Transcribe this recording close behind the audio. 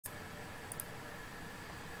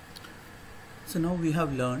So now we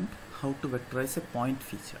have learned how to vectorize a point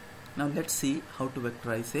feature. Now let's see how to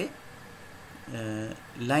vectorize a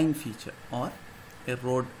line feature or a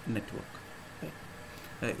road network.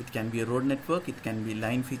 Right? It can be a road network, it can be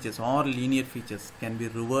line features or linear features, it can be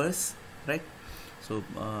reverse, right? So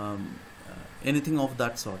anything of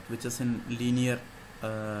that sort which is in linear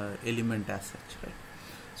element as such, right?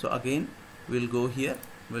 So again we'll go here,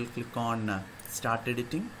 we'll click on start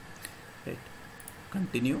editing, right?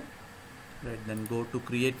 Continue, right? Then go to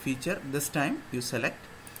create feature. This time you select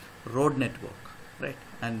road network, right?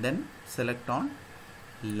 And then select on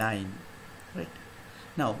line, right?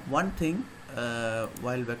 Now one thing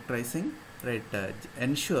while vectorizing, right,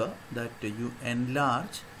 ensure that you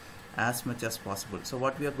enlarge as much as possible. So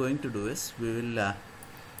what we are going to do is we will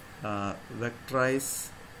vectorize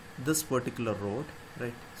this particular road,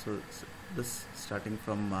 right? So this starting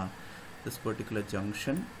from this particular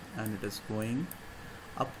junction, and it is going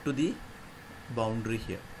up to the boundary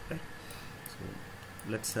here, right? So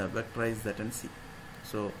let's vectorize that and see.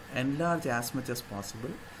 So enlarge as much as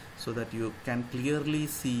possible so that you can clearly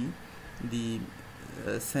see the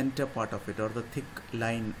center part of it, or the thick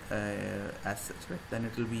line as such, right? Then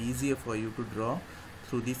it will be easier for you to draw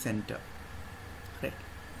through the center, right?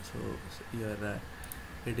 So your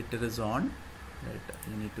editor is on, right?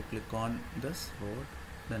 You need to click on this road,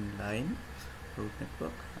 then line, road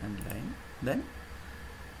network and line, then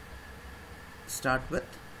start with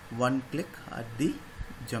one click at the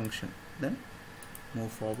junction, then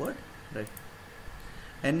move forward, right?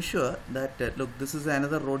 Ensure that look, this is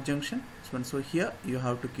another road junction, so here you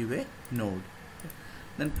have to give a node, okay?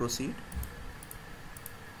 Then proceed.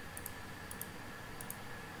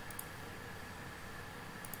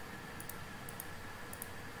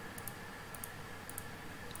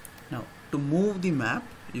 Now to move the map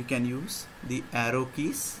you can use the arrow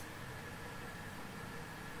keys.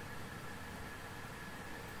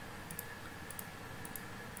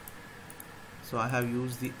 So I have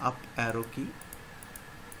used the up arrow key.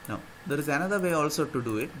 Now there is another way also to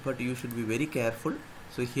do it, but you should be very careful.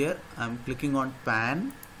 So here I am clicking on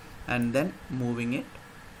pan and then moving it,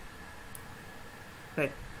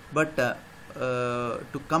 right? But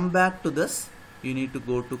to come back to this you need to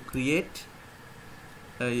go to create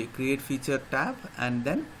feature tab and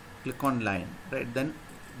then click on line, right? Then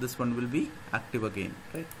this one will be active again,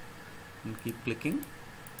 right? And keep clicking.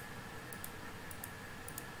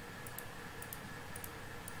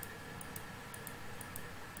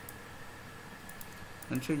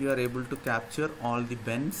 Ensure you are able to capture all the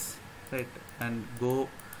bends, right, and go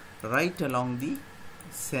right along the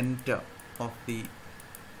center of the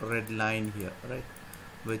red line here, right,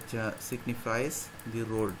 which signifies the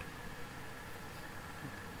road.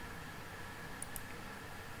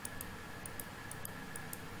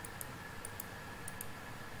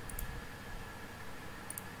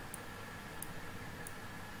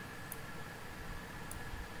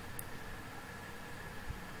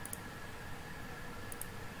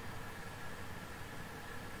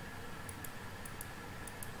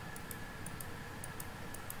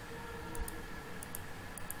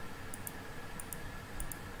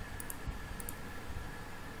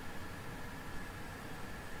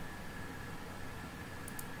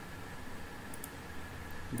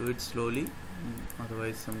 Do it slowly,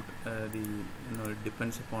 otherwise it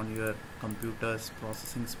depends upon your computer's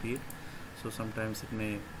processing speed, so sometimes it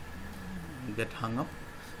may get hung up.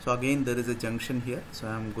 So again there is a junction here, so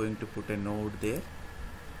I am going to put a node there,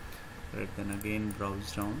 right? Then again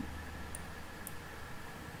browse down.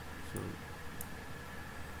 So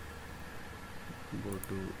go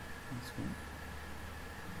to this one,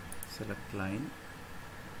 select line,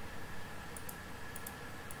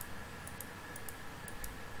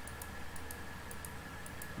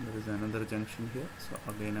 there is another junction here, so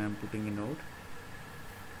again I am putting a node,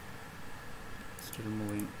 still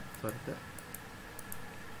moving further.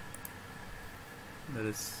 There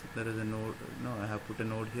is a node. No, I have put a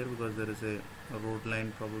node here because there is a road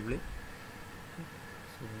line probably.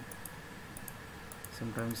 So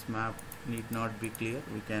sometimes map need not be clear,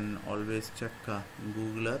 we can always check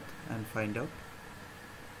Google Earth and find out.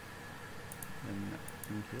 Then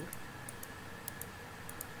in here,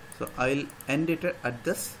 so I'll end it at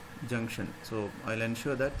this junction. So I'll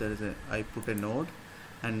ensure that there is I put a node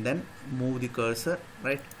and then move the cursor,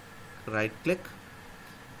 right click,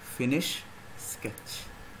 finish sketch,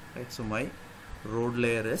 right? So my road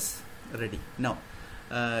layer is ready. Now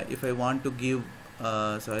if I want to give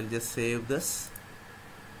so I'll just save this,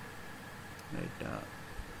 right?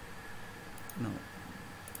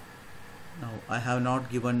 Now I have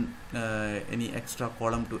not given any extra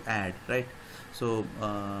column to add, right? So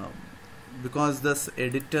because this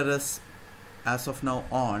editor is as of now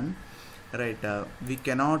on, right, we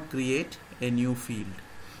cannot create a new field.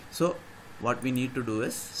 So what we need to do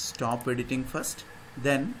is stop editing first,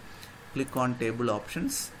 then click on table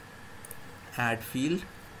options, add field,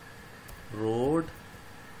 road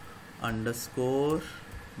underscore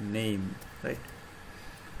name, right?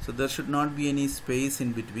 So there should not be any space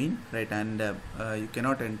in between, right? And you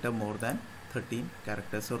cannot enter more than 13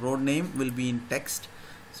 characters. So road name will be in text,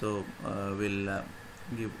 so we'll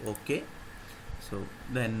give OK. So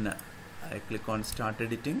then I click on start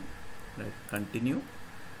editing, right, continue,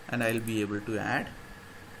 and I'll be able to add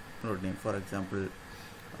road name. For example,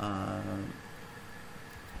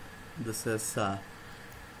 this is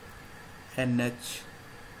NH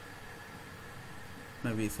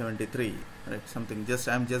maybe 73, right, something, just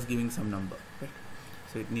I'm just giving some number, right?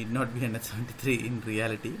 So it need not be NH73 in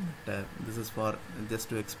reality, but this is for just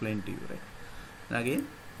to explain to you, right? And again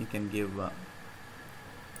you can give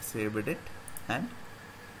save edit and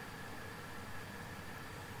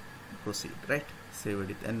proceed, right? Save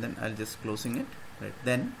edit, and then I'll just closing it, right?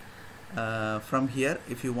 Then from here,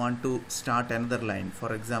 if you want to start another line,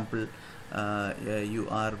 for example, you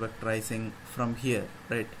are vectorizing from here,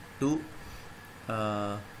 right, to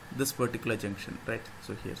this particular junction, right?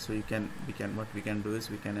 So here, so what we can do is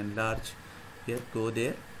we can enlarge here, go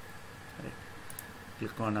there, right,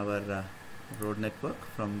 click on our road network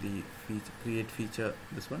from the feature, create feature,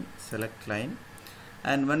 this one, select line,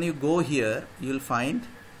 and when you go here you will find,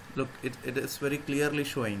 look, it is very clearly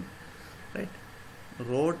showing, right,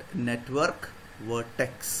 road network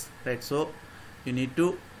vertex, right? So you need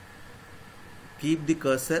to keep the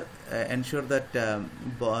cursor, ensure that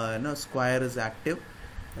square is active,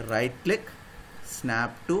 right click,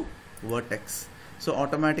 snap to vertex, so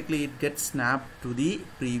automatically it gets snapped to the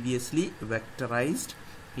previously vectorized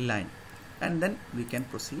line, and then we can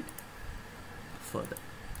proceed further,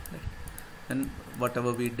 right? And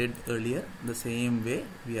whatever we did earlier, the same way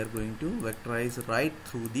we are going to vectorize right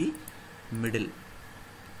through the middle,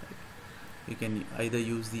 right? You can either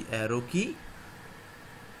use the arrow key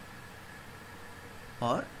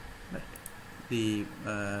or, right, the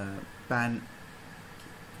pan,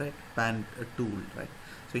 right, pan tool, right?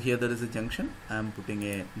 So here there is a junction, I am putting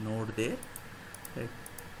a node there, right,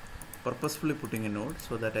 purposefully putting a node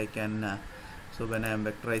so that I can so when I am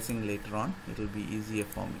vectorizing later on it will be easier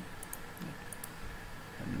for me, right?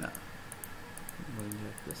 And going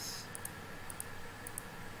like this.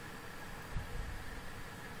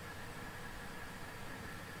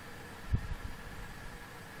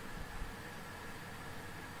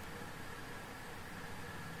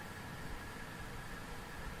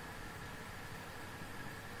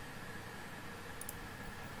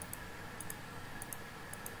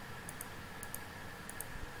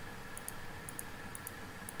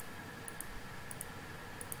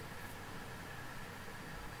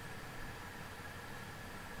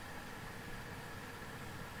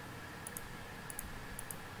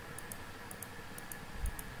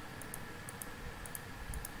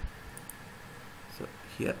 So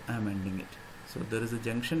here I am ending it. So there is a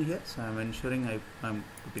junction here, so I am ensuring I am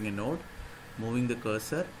putting a node, moving the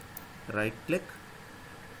cursor, right click,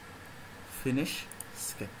 finish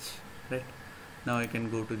sketch, right? Now I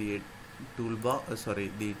can go to the toolbar,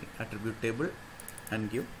 the attribute table,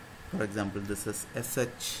 and give, for example, this is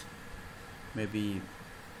SH maybe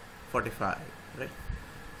 45, right?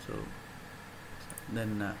 So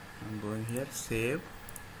then I'm going here, save,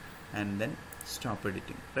 and then stop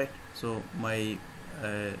editing, right? So my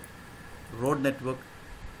road network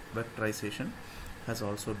vectorization has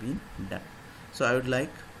also been done. So I would like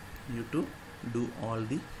you to do all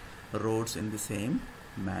the roads in the same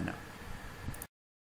manner.